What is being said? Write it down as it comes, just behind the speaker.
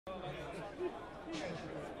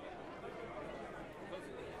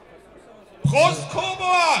Prost,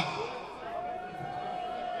 Coburg!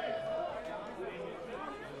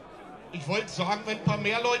 Ich wollte sagen, wenn ein paar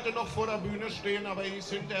mehr Leute noch vor der Bühne stehen, aber ich es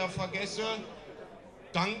hinterher vergesse,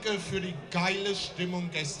 danke für die geile Stimmung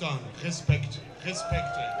gestern. Respekt,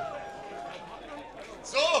 Respekt.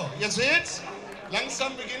 So, ihr seht,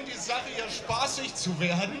 langsam beginnt die Sache hier spaßig zu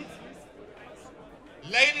werden.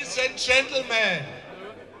 Ladies and Gentlemen,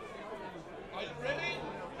 are you ready?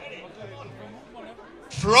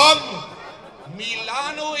 From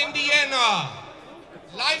Milano, Indiana,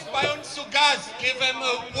 live bei uns zu Gast, give him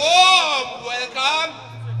a warm welcome,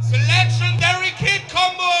 the legendary Kid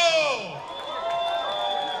Combo!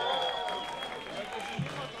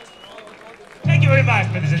 Thank you very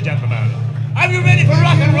much, ladies and gentlemen. Are you ready for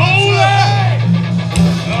rock and roll?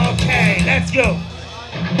 Okay, let's go.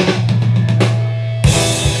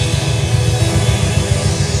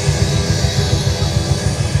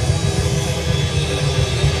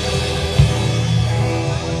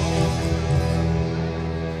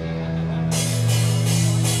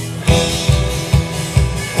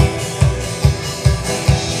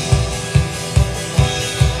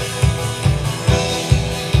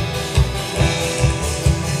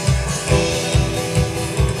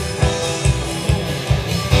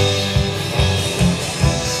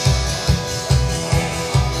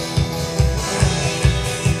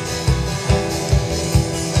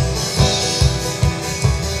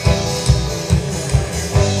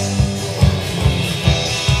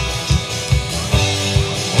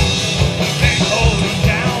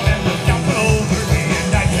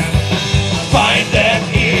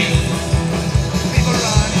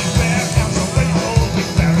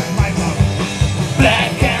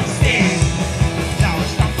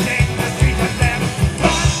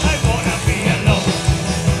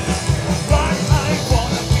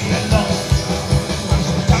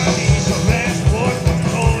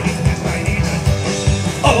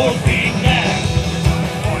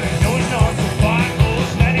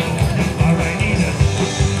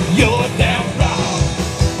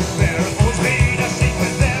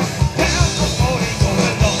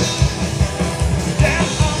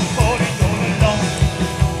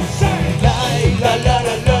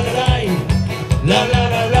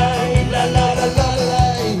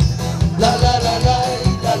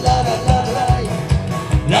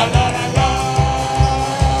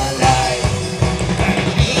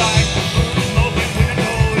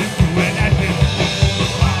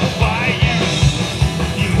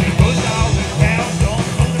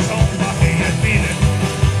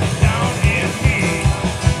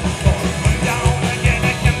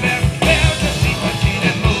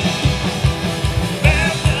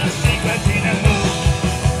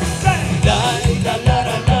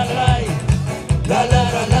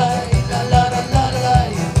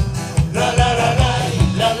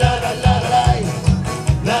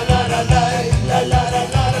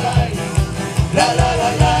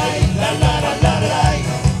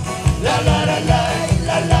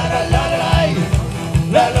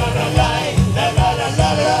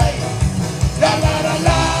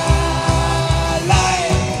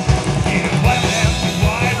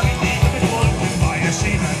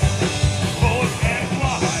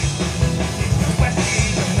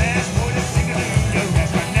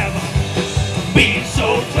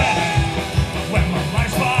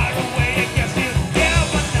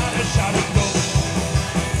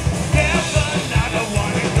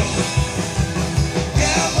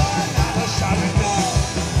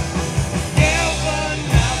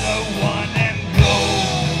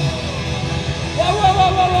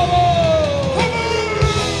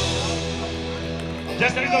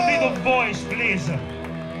 Just a little bit of voice, please. A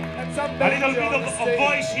little bit of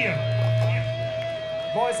voice here.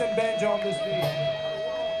 Voice and banjo on the stage.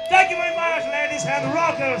 Thank you very much, ladies and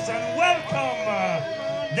rockers, and welcome.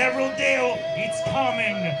 The rodeo is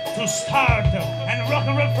coming to start, and rock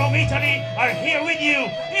and roll from Italy are here with you.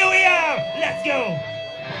 Here we are. Let's go.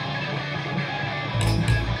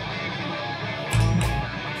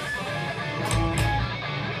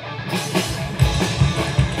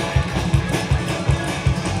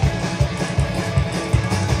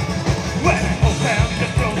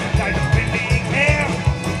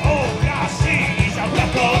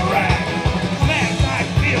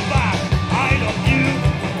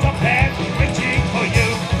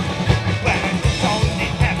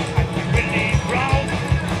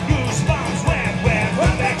 Goosebumps when we're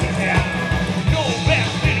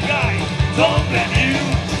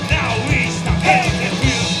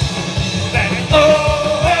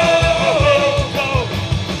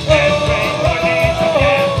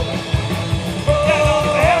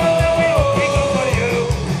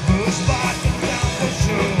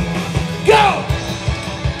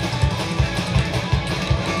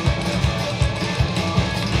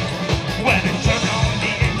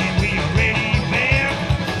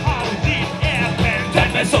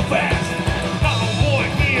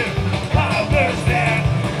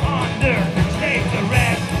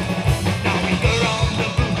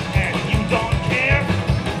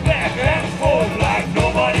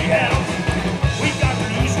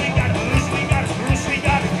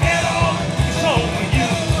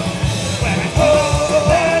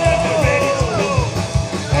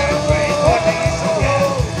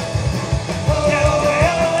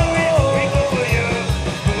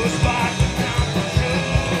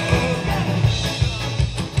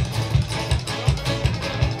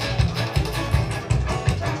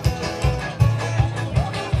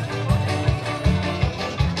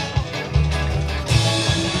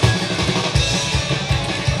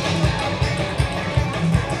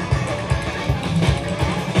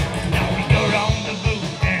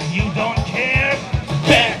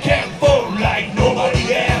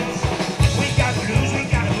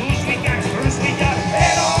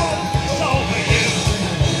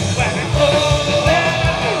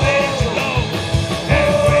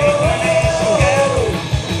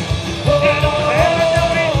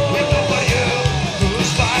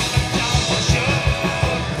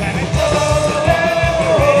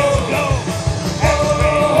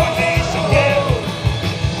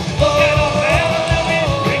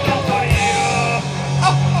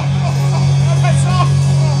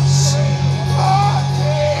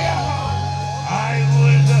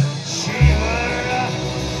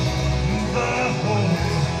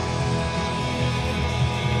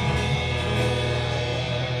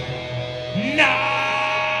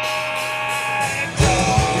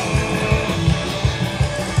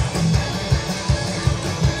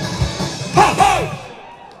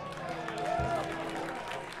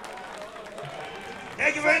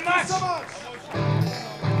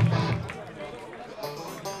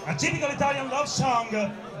song.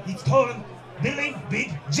 It's called Billy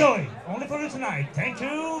Big Joy. Only for you tonight. Thank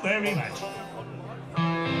you very much.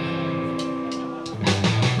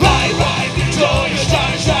 Ride, Big Joy, you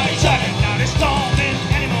shine, shine, shine. Not a storming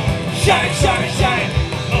anymore. Shine, shine, shine.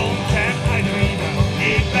 Long time I dream.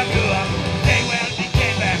 If I blew up, they will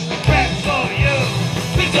became best friends for you.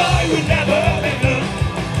 Big Joy, we never been blue.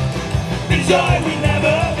 Big Joy, we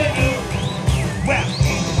never been blue. Well,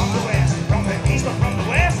 from the west, from the east or from the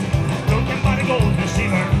west, looking for the gold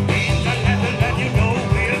receiver. In the land that you know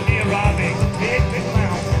will be robbing. Big, big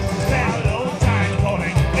clown. Fellow time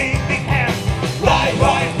calling. Big, big hand.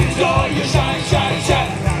 Ride, Big Joy, you shine, shine,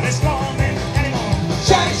 shine. Not as coming anymore.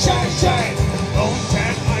 Shine, shine, shine. Long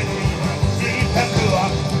time I dream. Deep and blew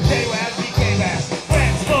up. They will became best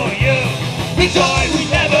friends for you. Big Joy, we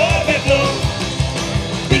never been blue.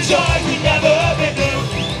 Big Joy, we never been blue.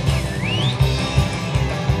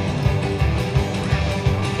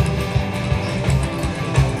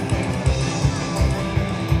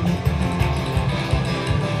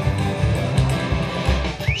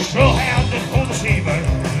 Straw out the gold receiver,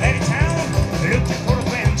 let it down, looking for a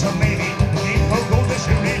friend, or maybe looking for gold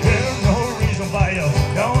receiver. No reason why,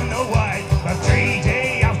 don't know why, but 3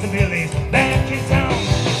 days after Billy's back in town.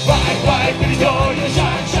 Ride, Billy Joy, you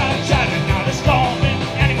shine, shine, shine, and not as coming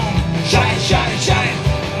anymore. Shine, shine, shine.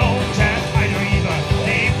 Long time I dream,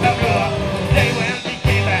 deep and blue, they will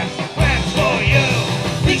became best friends for you.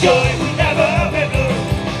 Big Joy, we never been blue.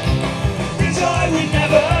 Big Joy, we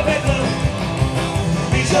never been blue.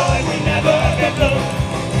 Big Joy, we never been blue.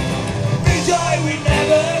 Big Joy, we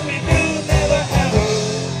never been blue, never ever.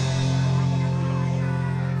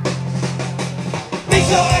 Big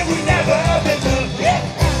Joy, we never been blue. Yeah.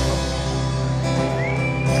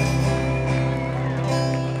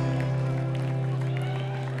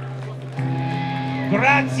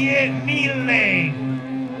 Grazie mille.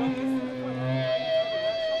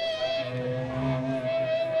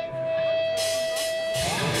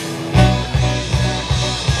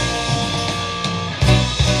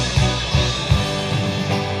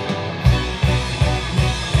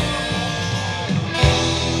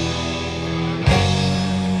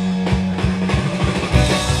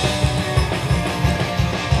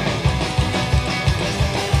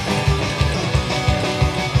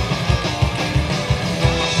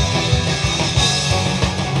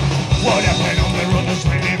 What happened on the road was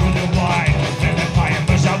really wide. And the fire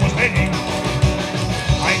burst I was waiting.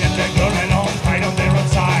 I left the girl alone, right on the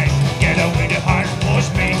roadside. Get away, the heart was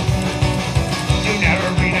me. You never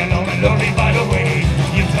been alone and lonely by the way.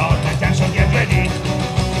 You've got the time, so get ready.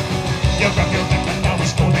 You grab your weapon, now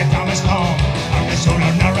it's cold, the time has come. I'm the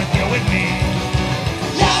solar narrative with me.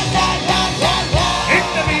 La la la la la. In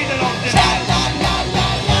the middle of the night. La la la la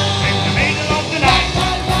la. In the middle of the night. La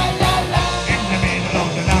la la la la. In the middle of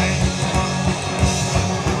the night.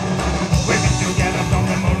 We've been together from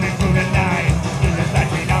the morning through the night. You just like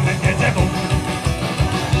me now and get the book.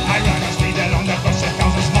 I run a speed along the coast that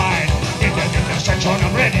comes to smile. If the intersection,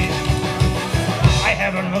 I'm ready. I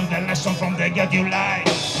haven't learned the lesson from the God you lie.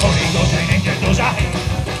 Holy Ghost and angel those eyes.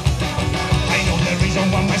 I know the reason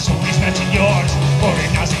why my soul is matching yours. For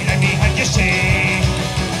it now say let me have you sing.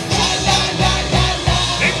 La la la la la.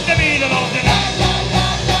 In the middle of the night. La la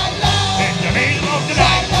la la. In the middle of the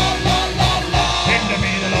night. La la la la. In the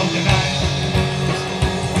middle of the night.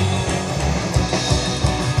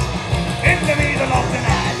 In the middle of the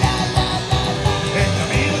night. La la la la. In the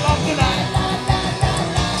middle of the night. La la la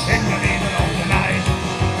la. In the middle of the night.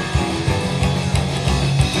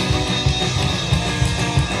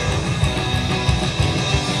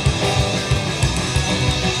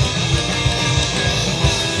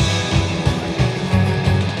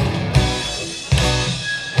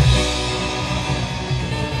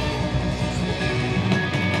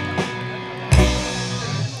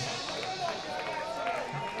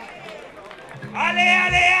 Ale,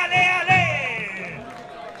 ale, ale, ale!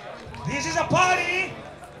 This is a party.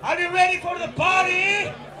 Are you ready for the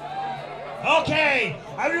party? Okay.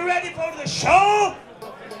 Are you ready for the show?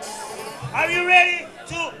 Are you ready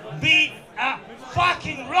to be a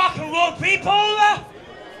fucking rock and roll people?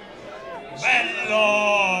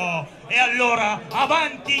 Bello! E allora,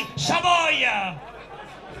 avanti Savoia!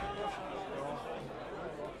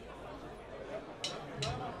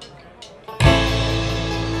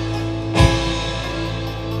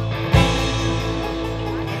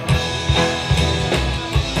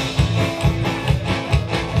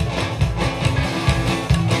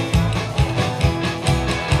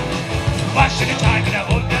 Watching the time in the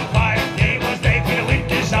old empire, day was day for the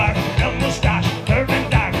winter's hour. No mustache, turban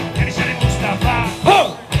dark, Janissary Mustapha.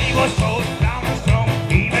 He was cold, down and strong,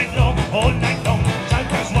 he went long, all night long.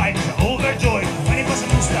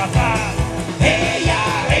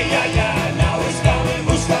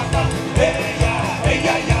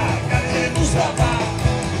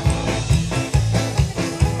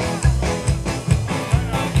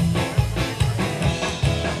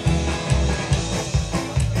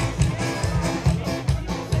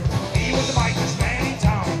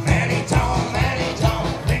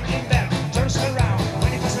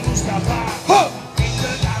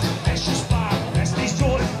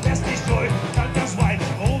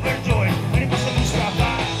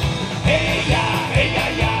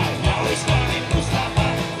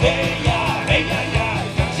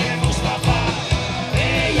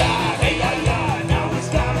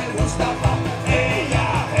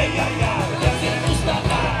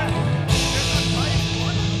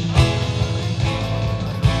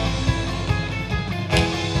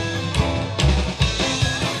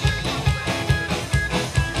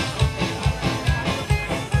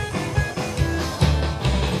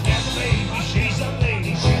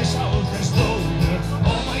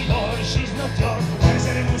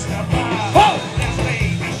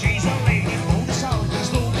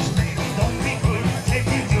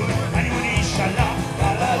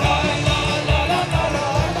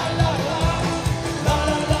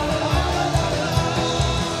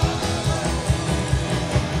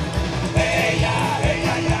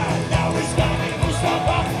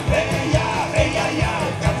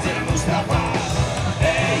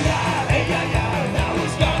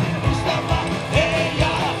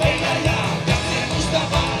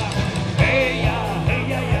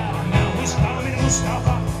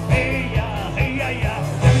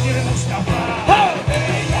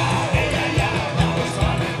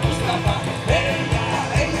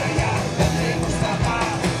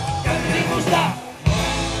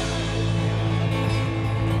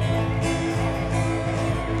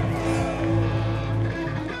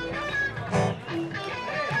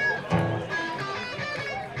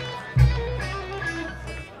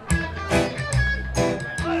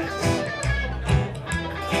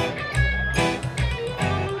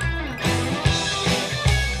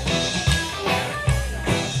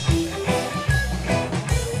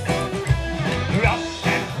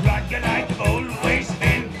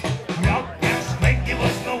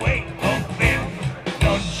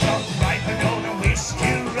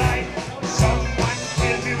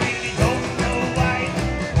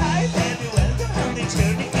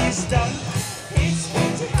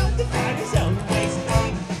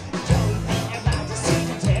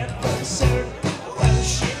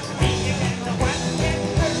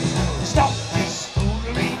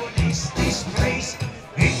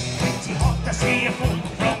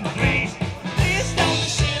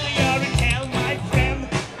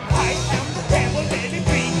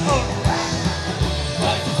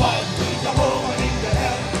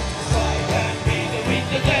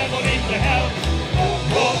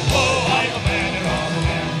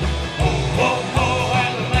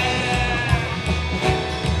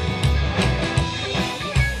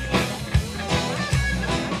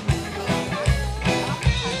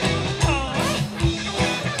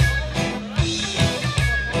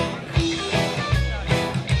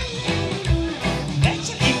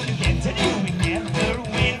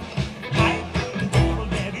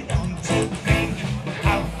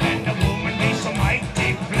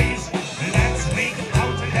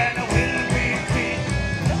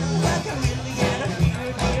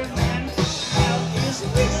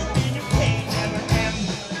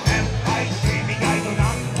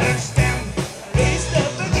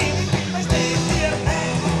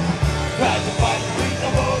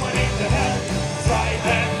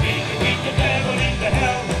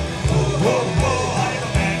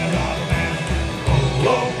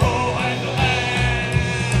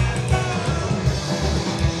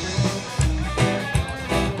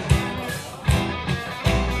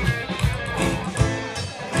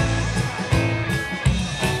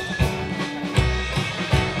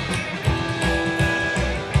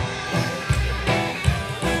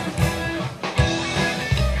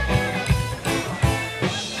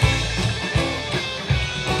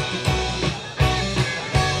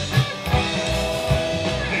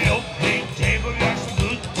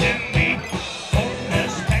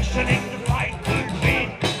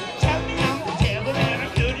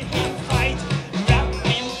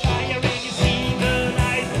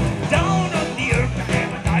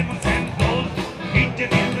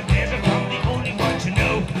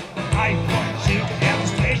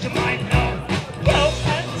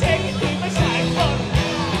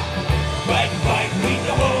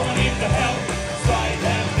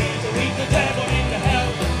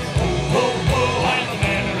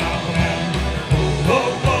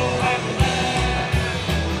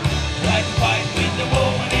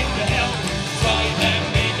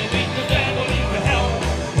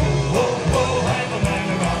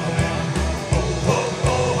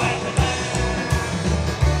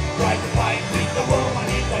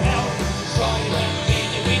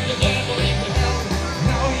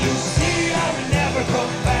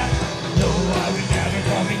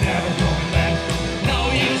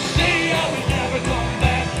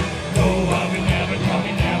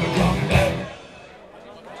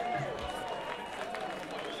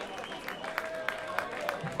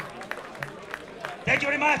 Thank you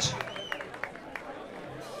very much.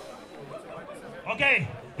 Okay,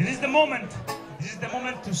 this is the moment. This is the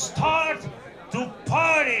moment to start to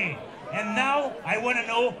party. And now I want to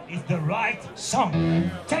know if the right song.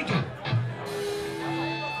 Thank you.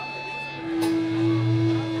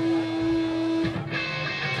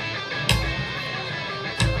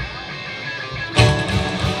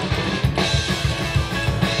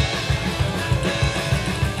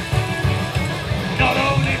 Not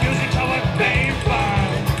only music's our main fun.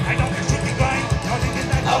 I don't get shit to grind. Nothing is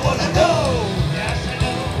that I wanna know. Yes, I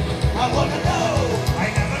know. I wanna know. I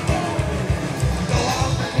never know. Go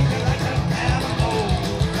out and think like an animal.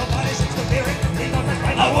 Nobody seems to hear it. They don't like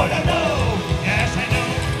right. I wanna know. Yes, I know.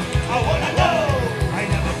 I wanna know. I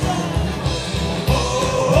never know.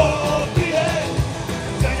 Oh, oh, beat it.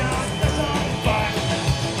 Join out the song fun.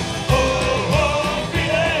 Oh, oh,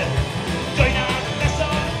 beat it. Join out the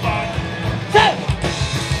song fun. Say!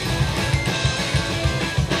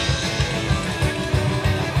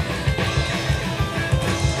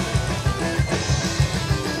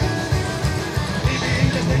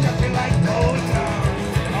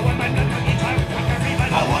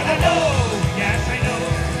 I wanna know, yes I know,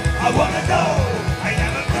 I wanna know, I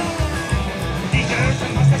never know. Teachers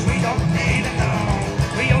and masters, we don't need to know.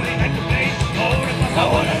 We only like to play, I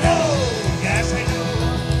wanna know, yes I know,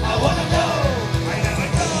 I wanna know, I never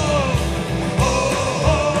know.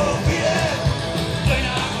 Oh, oh, beat it, join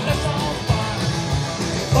out the song fun.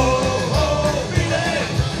 Oh, oh, beat it,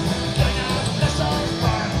 join out the song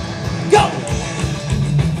fun. Go!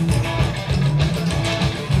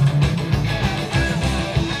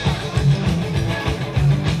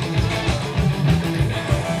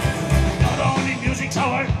 Not only music's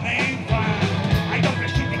our main fun. I don't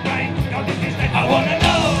restrict the grind, not the business. I wanna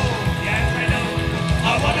know. Yes, I know.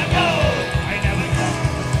 I wanna know. I never know.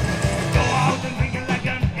 Go out and drink it like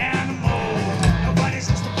an animal. Nobody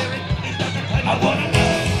seems to hear it. It's not the time. I wanna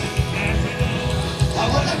know. Yes, I know. I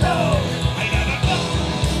wanna know. I never know.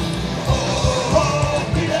 Oh, oh,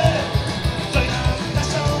 beat it. Join out the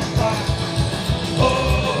song fun. Oh,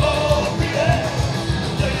 oh, beat it.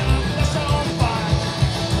 Join out the song fun.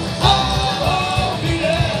 Oh, oh, beat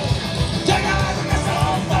it. Join out the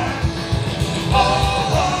song fun. Oh,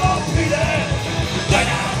 oh, beat it. Join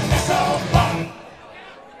out the song fun.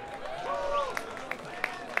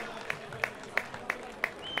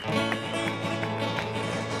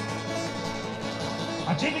 A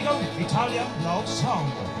typical Italian love song,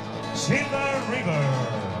 Silver River.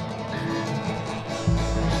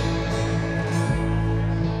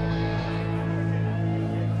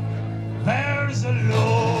 There's a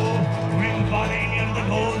low green valley near the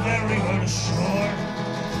Golden River shore.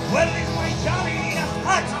 Well, it's my Johnny in a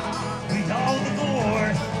hut without the door.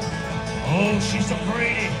 Oh, she's so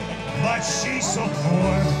pretty, but she's so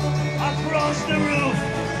poor. Across the roof,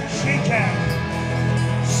 she can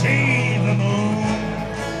see the moon.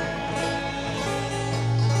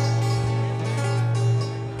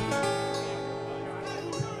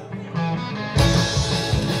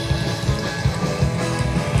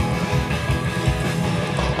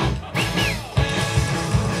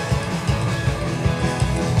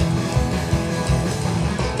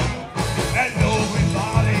 And over in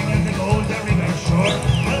Darling and the Golden River shore,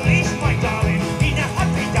 well, it's my darling in a hut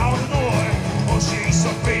without a door. Oh, she's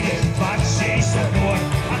so pretty, but she's so poor.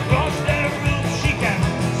 Across the roof she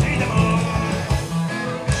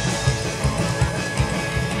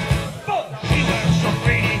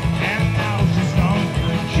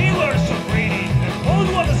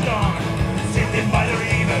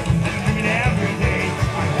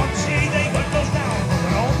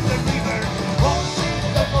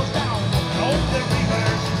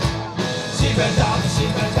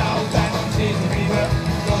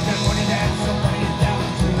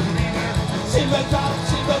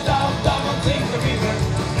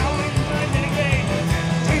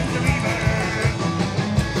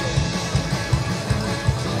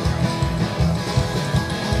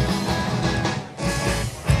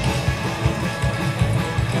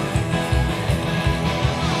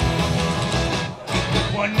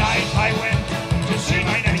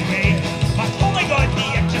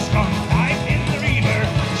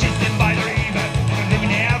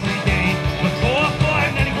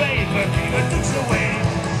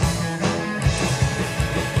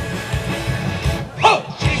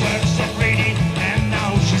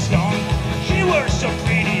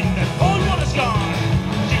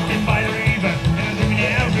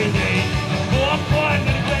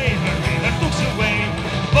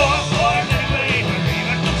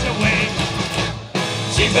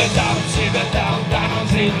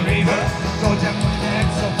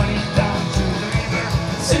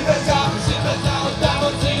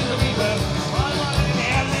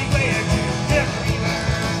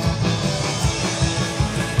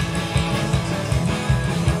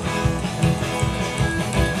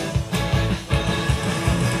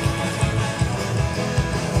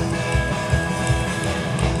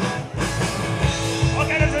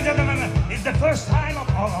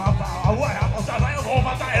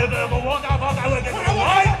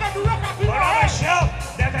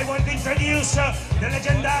introduce the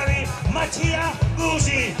legendary Mattia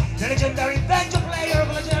Guzzi, the legendary banjo player of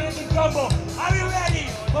Legendary Combo. Are you ready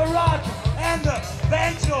for rock and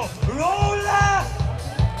banjo roller?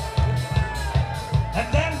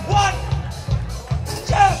 And then 1,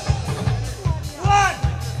 2, 1,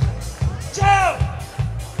 2,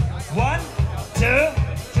 1, 2,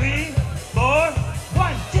 3, 4,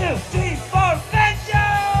 1, 2, 3, 4, banjo!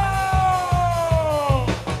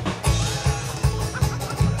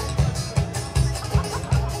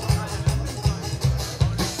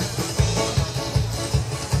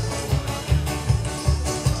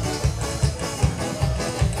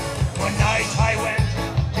 One night I went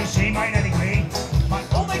to see my Nelly Gray.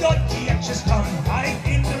 Oh my God, the anxious town, I'm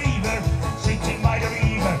in the river, sitting by the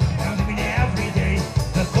river, and living every day.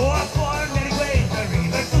 The poor Nelly Gray, the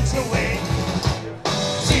river took away.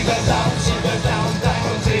 Silver down,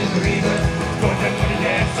 diamonds in the river. Golden money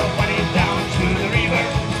there, somebody down to the river.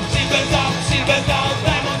 Silver down,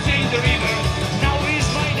 diamonds in the river. Now is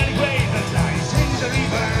my Nelly Gray that lies in the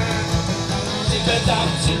river. Silver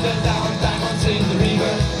down, diamonds in the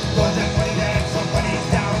river. Golden money there, somebody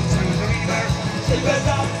down to the river. Silver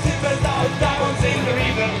down, diamonds in the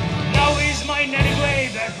river. Now is my Nelly Gray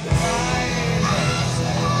that lies.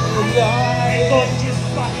 Because she's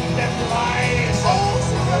fucking that lies.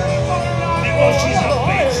 Because she's a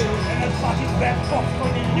bitch and a fucking bad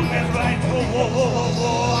popcorn in human rights.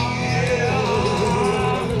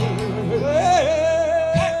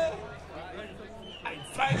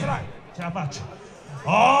 Fly. Ce la faccio.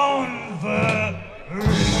 On the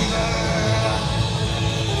river.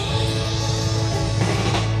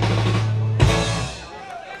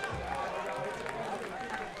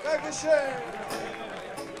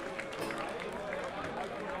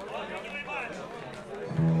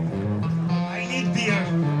 I need beer.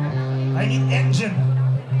 I need engine.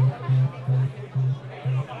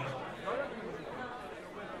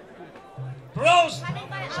 Prost!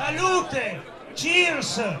 Salute!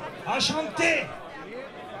 Cheers! Enchanté!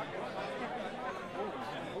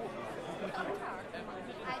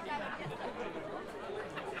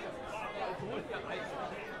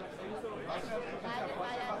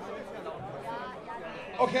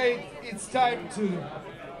 Okay, it's time to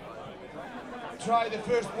try the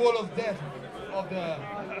first wall of death of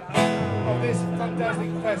this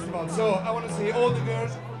fantastic festival. So I want to see all the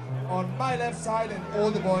girls on my left side and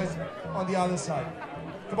all the boys on the other side.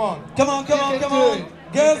 Come on. Come on.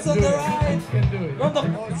 Girls on the right. You can do it. On the...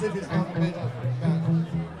 Also, if it's not a bit of...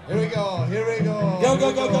 Here we go.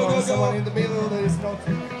 Go. Someone in the middle that is not...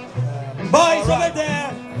 Boys over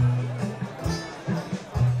there.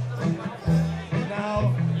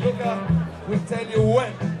 Now, Luca will tell you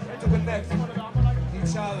when to connect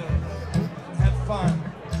each other and have fun.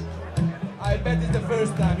 I bet it's the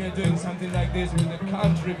first time you're doing something like this with a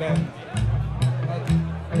country band. But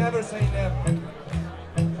never say never.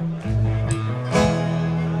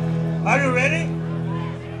 Are you ready?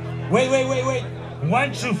 Wait.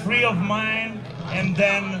 1, 2, 3 of mine, and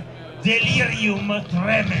then Delirium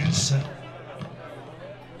Tremens.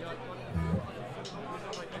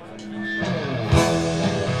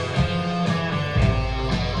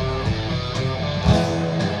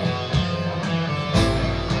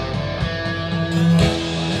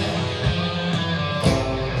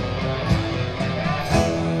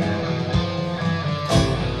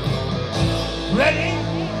 Ready?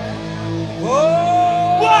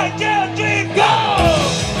 Whoa. 1, 2, 3, go!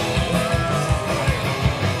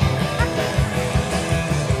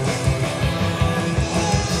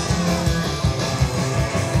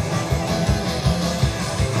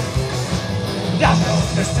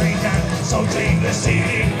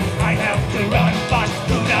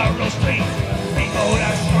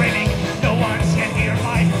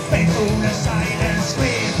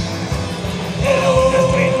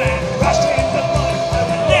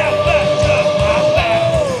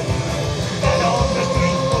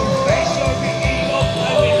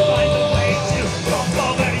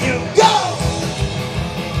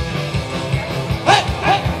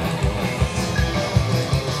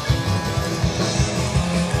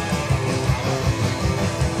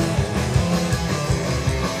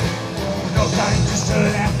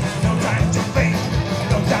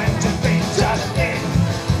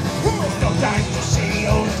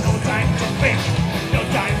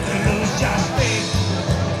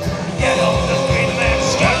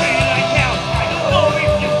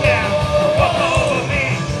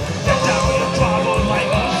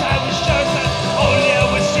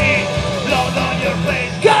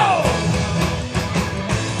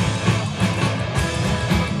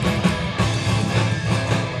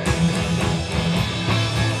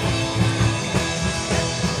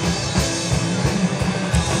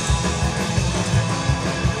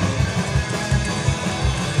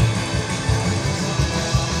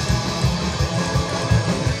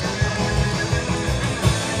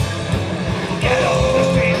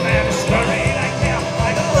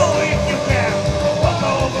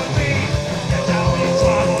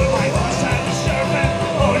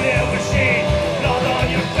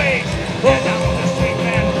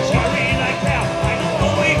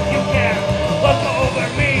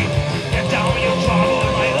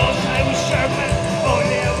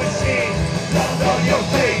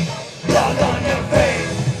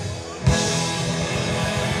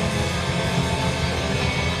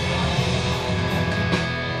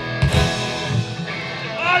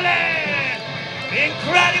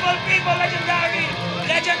 Incredible people, legendary,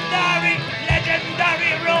 legendary,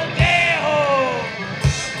 legendary Rodeo.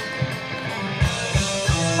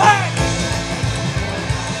 Hey!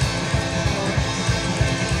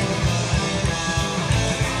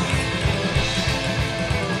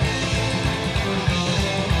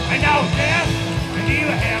 And now it's there, and you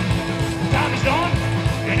him. Time is gone,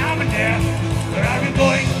 and I'm in there. Where are you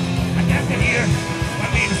going? I can't get here. My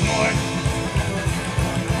name is Lord.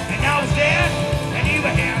 And now it's there, and you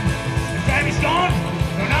him. The time is gone,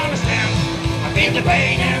 don't understand. I feel the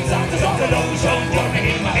pain and something's on the long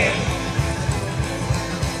journey in my head.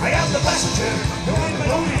 I am the passenger, who ain't been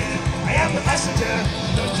loaded. I am the passenger,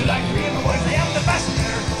 don't you like to hear my voice? I am the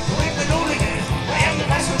passenger, who ain't been loaded. I am the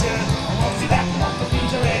passenger, I won't be back from the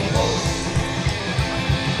future anymore.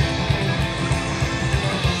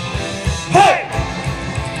 Hey!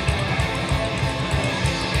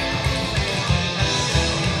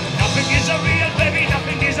 Nothing is a real, baby,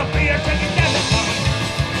 nothing is a fear, take it down the phone.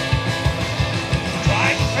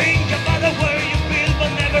 Try to think about the word you feel,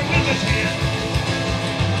 but never will get here.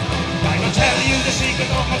 I will tell you the secret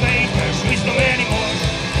of my greatest wisdom anymore.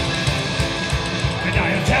 And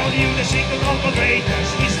I will tell you the secret of my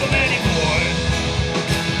greatest wisdom anymore.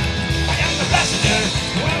 I am the passenger,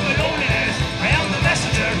 who am the loneliness. I am the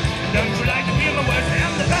messenger, don't you like to hear my words? I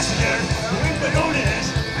am the passenger, who am the loneliness.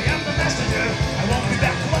 I am the messenger, I won't be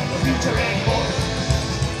back from the future anymore.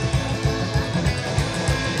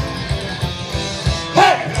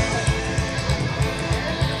 Hey!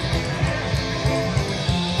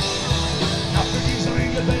 Nothing is a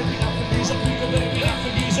real baby, nothing is a real baby,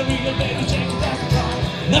 nothing is a real baby, take it back.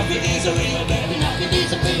 Nothing is a real baby, nothing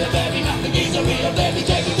is a real baby, nothing is a real baby,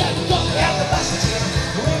 take it back. I am the passenger,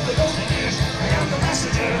 who am the loneliness. I am the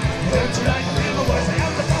messenger, don't you like to hear my words? I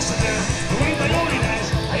am the passenger, who am the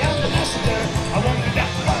loneliness. I am the messenger, I won't be back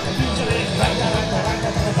from the future.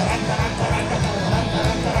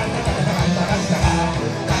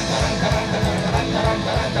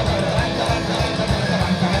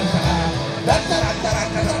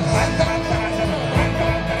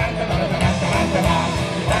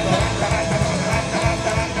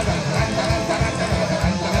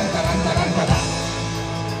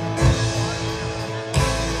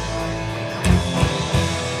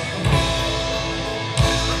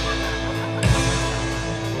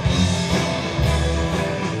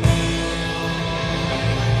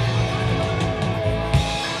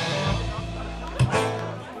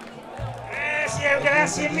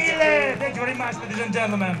 Grazie mille. Thank you very much, ladies and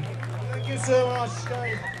gentlemen. Thank you so much,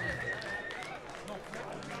 guys.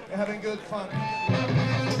 We're having good fun.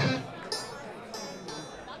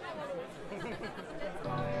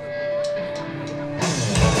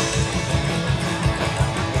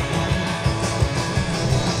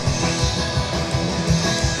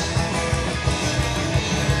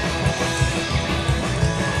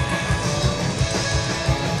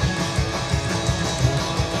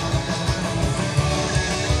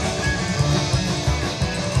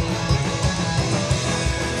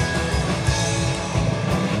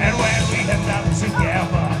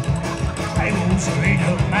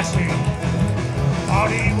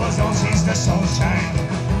 Party was on since the sunshine,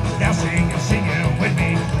 dancing and singing with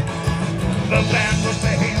me. The band was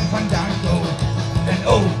playing Fandango, and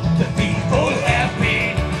oh, the people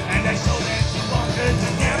happy. And I saw that you wanted to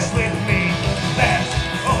dance with me. That's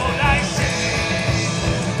all I say.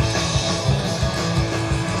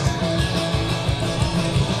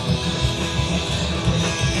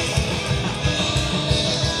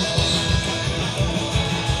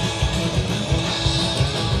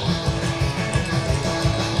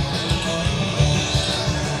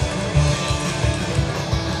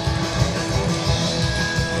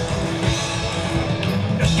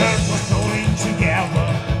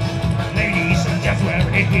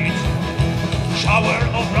 Shower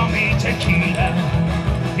of rummy tequila,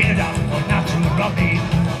 in it up but not too rummy.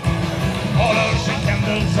 Colors and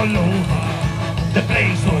candles all over, the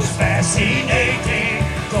place was fascinating.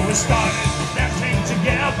 So we started dancing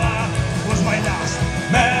together, was my last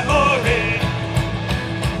memory.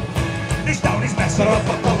 This town is messed up,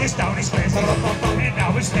 this town is crazy, and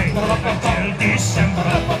now we stay until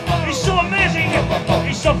December. It's so amazing,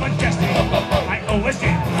 it's so fantastic. I always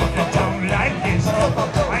dream of a town like this.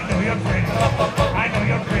 I know you're pretty, I know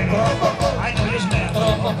you're pretty, I know you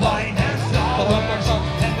smell wine and flowers,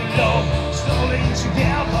 and we love strolling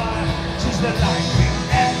together since the light will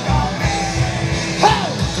echo me.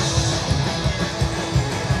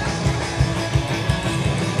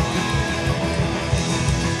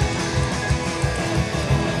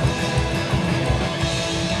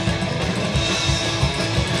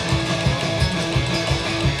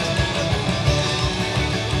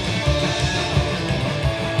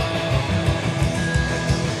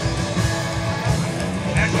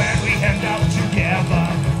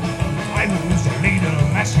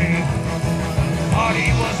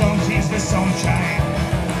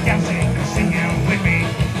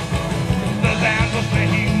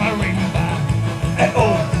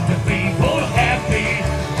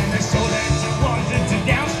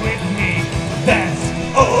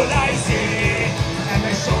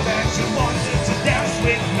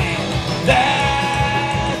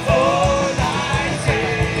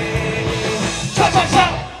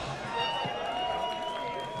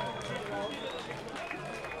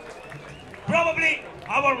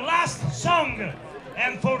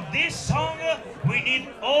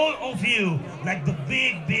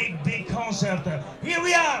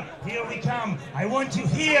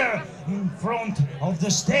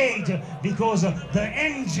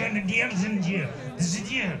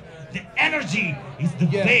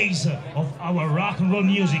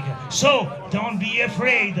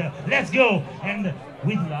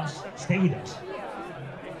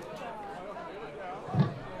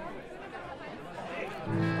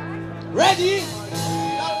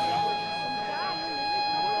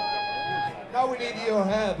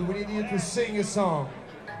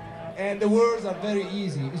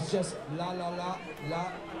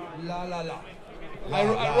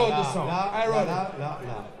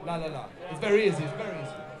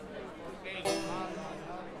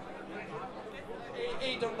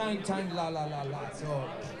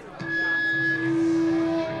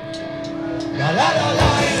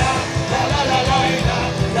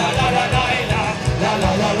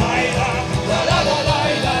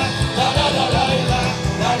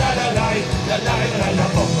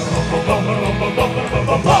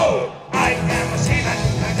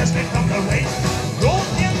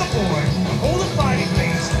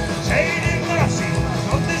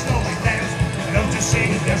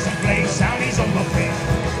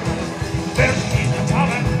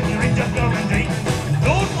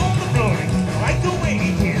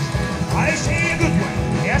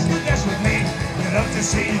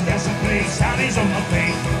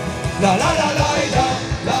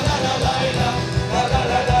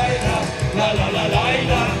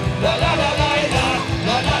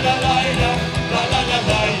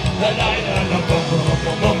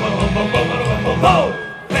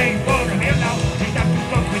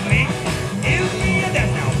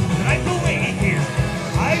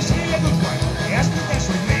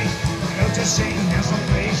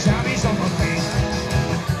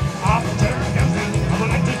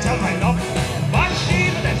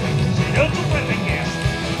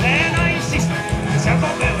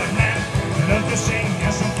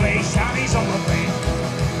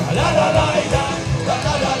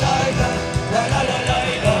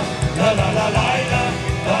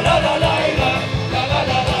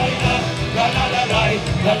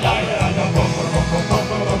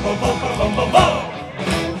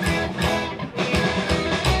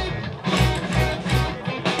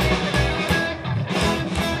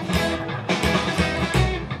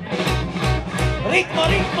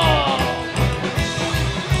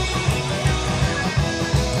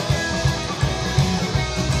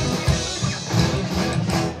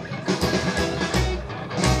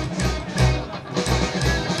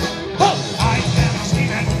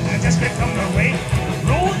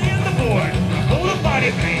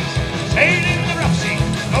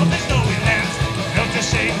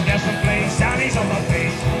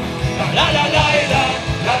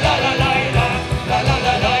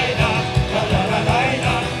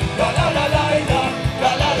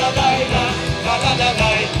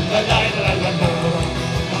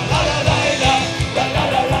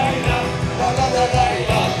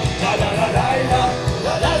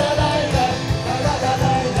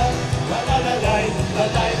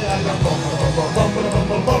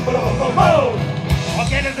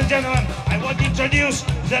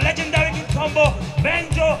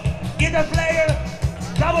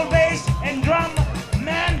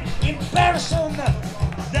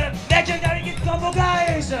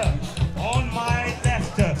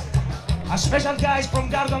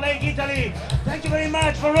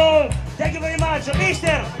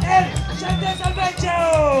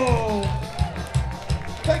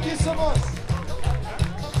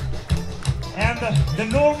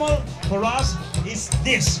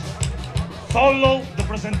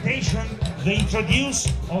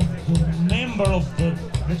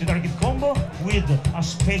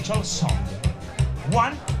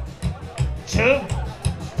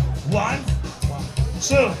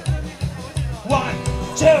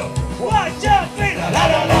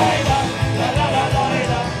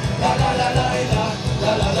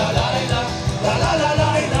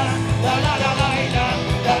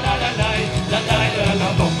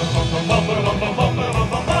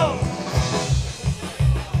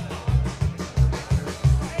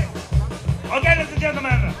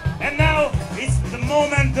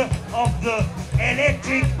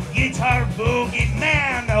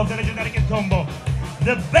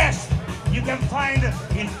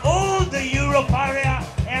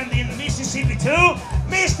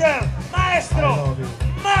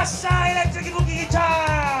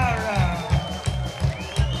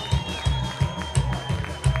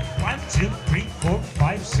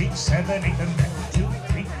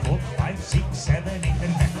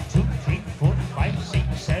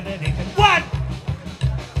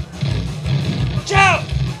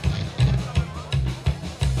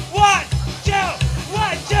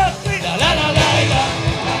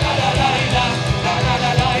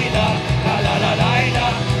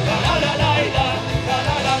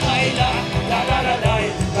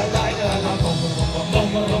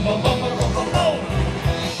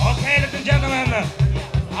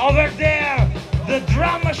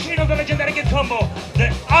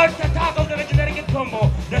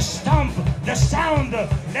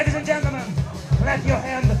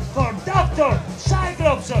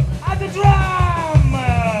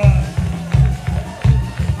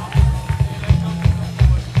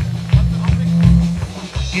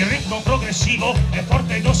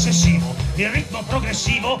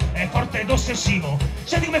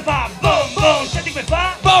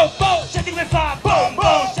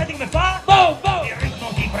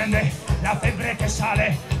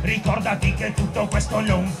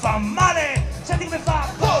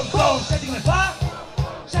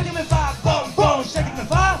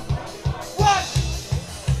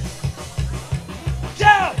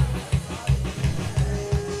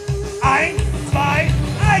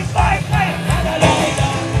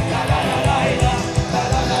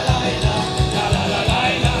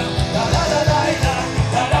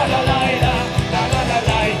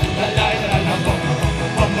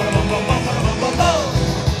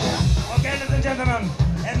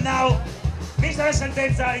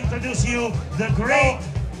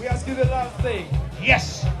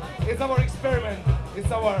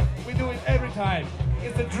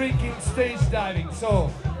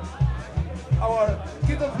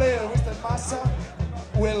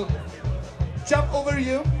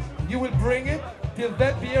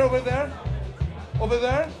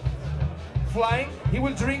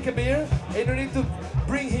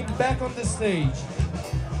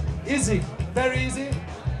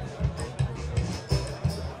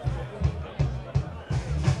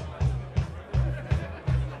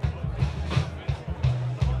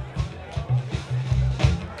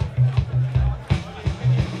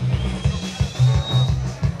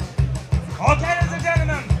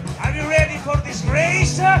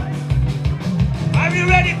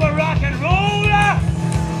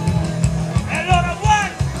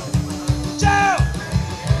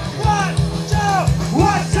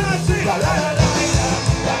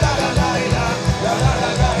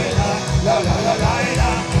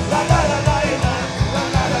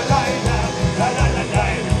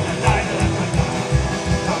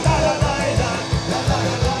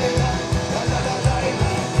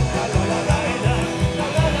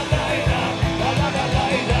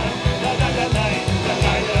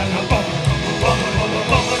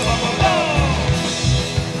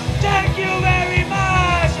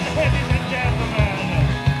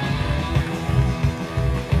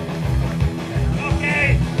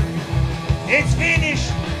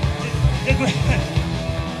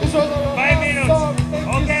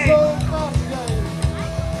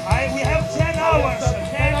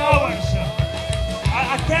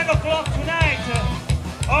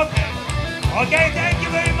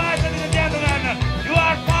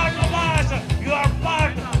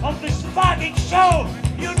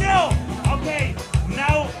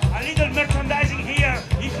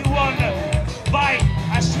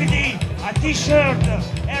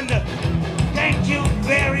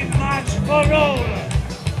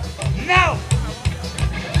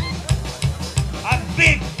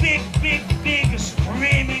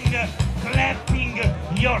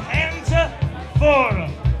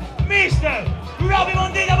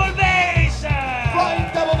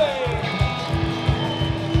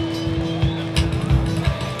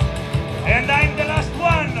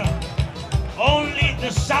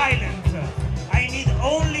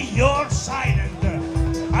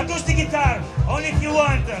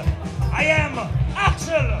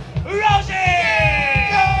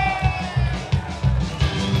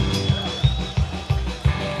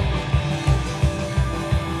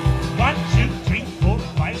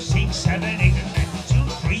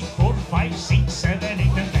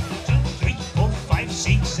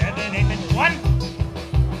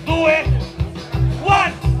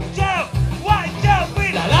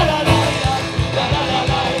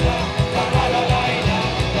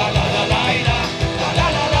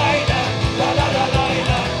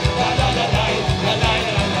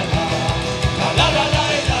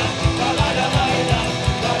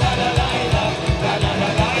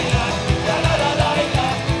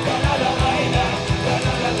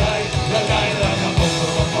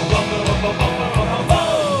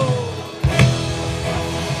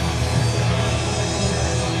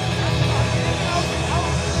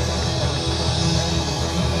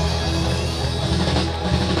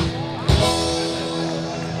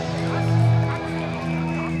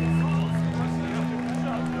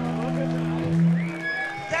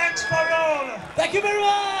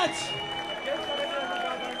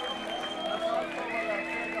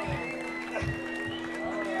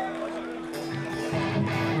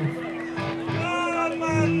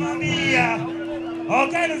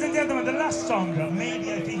 and gentlemen, the last song,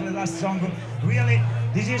 maybe I think the last song, really,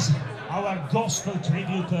 this is our gospel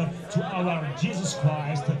tribute to our Jesus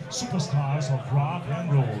Christ, superstars of rock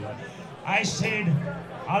and roll. I said,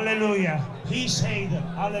 hallelujah. He said,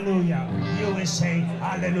 hallelujah. You will say,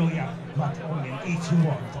 hallelujah. But only if you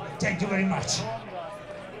want. Thank you very much.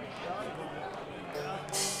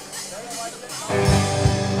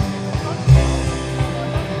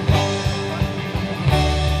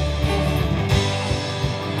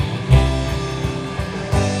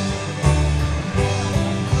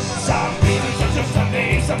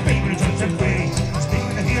 Some people just afraid.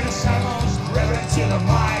 Speaking to hear the sermons, Reverend till the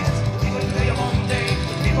mind. People today on Monday,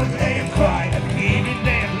 people today and cry. And even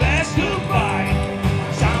they have last goodbye.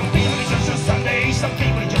 Some people just on Sunday, some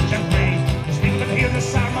people just afraid. Speaking to hear the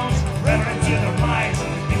sermons, Reverend till the mind.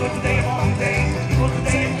 People today on Monday, people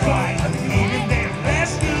today and cry. And even they have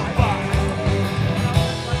last goodbye.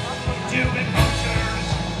 Doing pictures,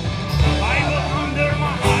 Bible under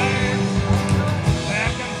my eyes.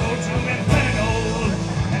 Back and forth to Fandango.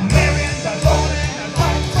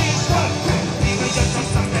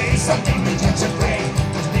 Something we just afraid.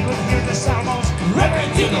 Cause people hear the sermons,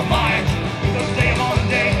 Reverend to the mind. People today on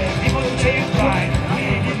day, people today cry.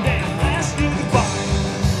 Even they last goodbye.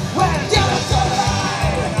 Well, you're so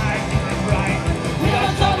alive. When I think it's right,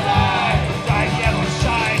 you're so alive. Die yellow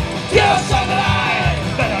shine, you're so alive.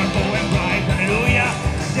 Better go and ride, hallelujah.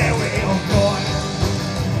 Their way of God.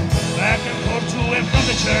 Back and forth to and from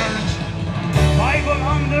the church. Bible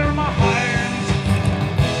under my hands.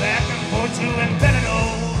 Back and forth to and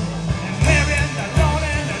Fandango.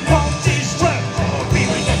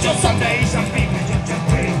 Someday some people just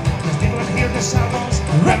pray. Cause people hear the sermons,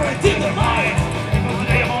 Reverend till the mind. People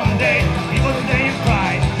today on Monday, people today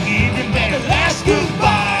cry. Even better last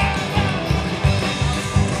goodbye.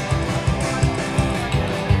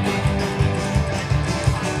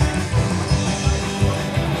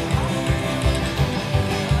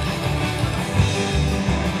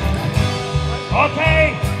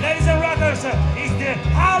 Okay, ladies and rockers, it's the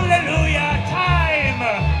hallelujah time.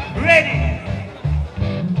 Ready?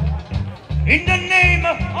 In the name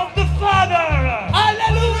of the Father,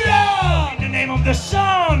 hallelujah! In the name of the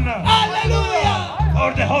Son, hallelujah!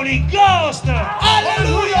 For the Holy Ghost,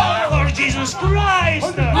 hallelujah! For Jesus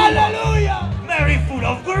Christ, hallelujah! Mary full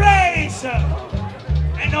of grace,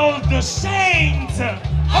 and all the saints,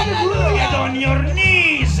 hallelujah! Get on your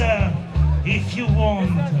knees, if you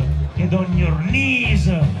want. Get on your knees,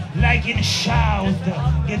 like in shout.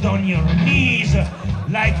 Get on your knees,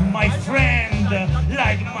 like my friend,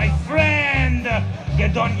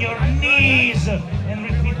 get on your knees and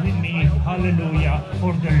repeat with me, hallelujah,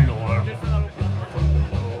 for the Lord.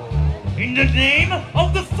 In the name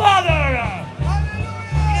of the Father,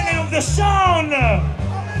 in the name of the Son,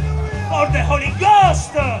 for the Holy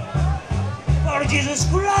Ghost, for Jesus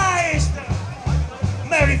Christ,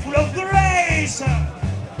 Mary full of grace,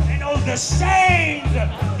 and all the saints,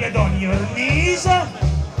 get on your knees.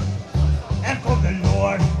 And for the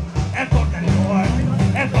Lord, and for the Lord,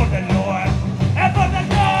 and for the Lord, and for the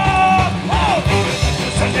Lord. Oh,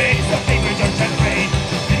 Sunday, some people just pray.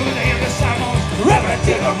 People they hear the sermons, Reverend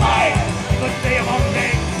till the mind. People today on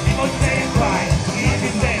Monday, people today cry.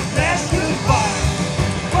 Even them last goodbye.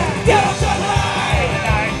 Well, you're so alive. And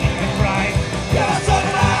I think and cry. You're so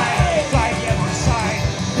alive. Cry every side.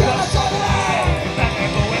 You're so alive. Back and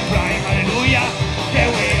go and cry. Hallelujah. The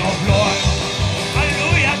way of Lord.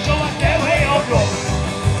 Hallelujah. Show us the way of Lord.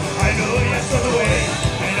 Hallelujah. Show the way.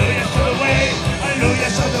 Hallelujah. Show the way. Hallelujah.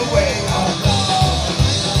 Show the way of Lord.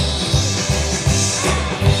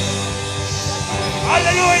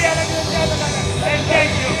 Hallelujah. And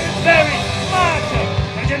thank you very much.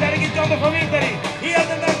 Legendary Guitar from Italy. Here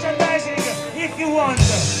the merchandising. If you want,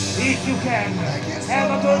 if you can. Have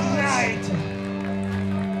a good night.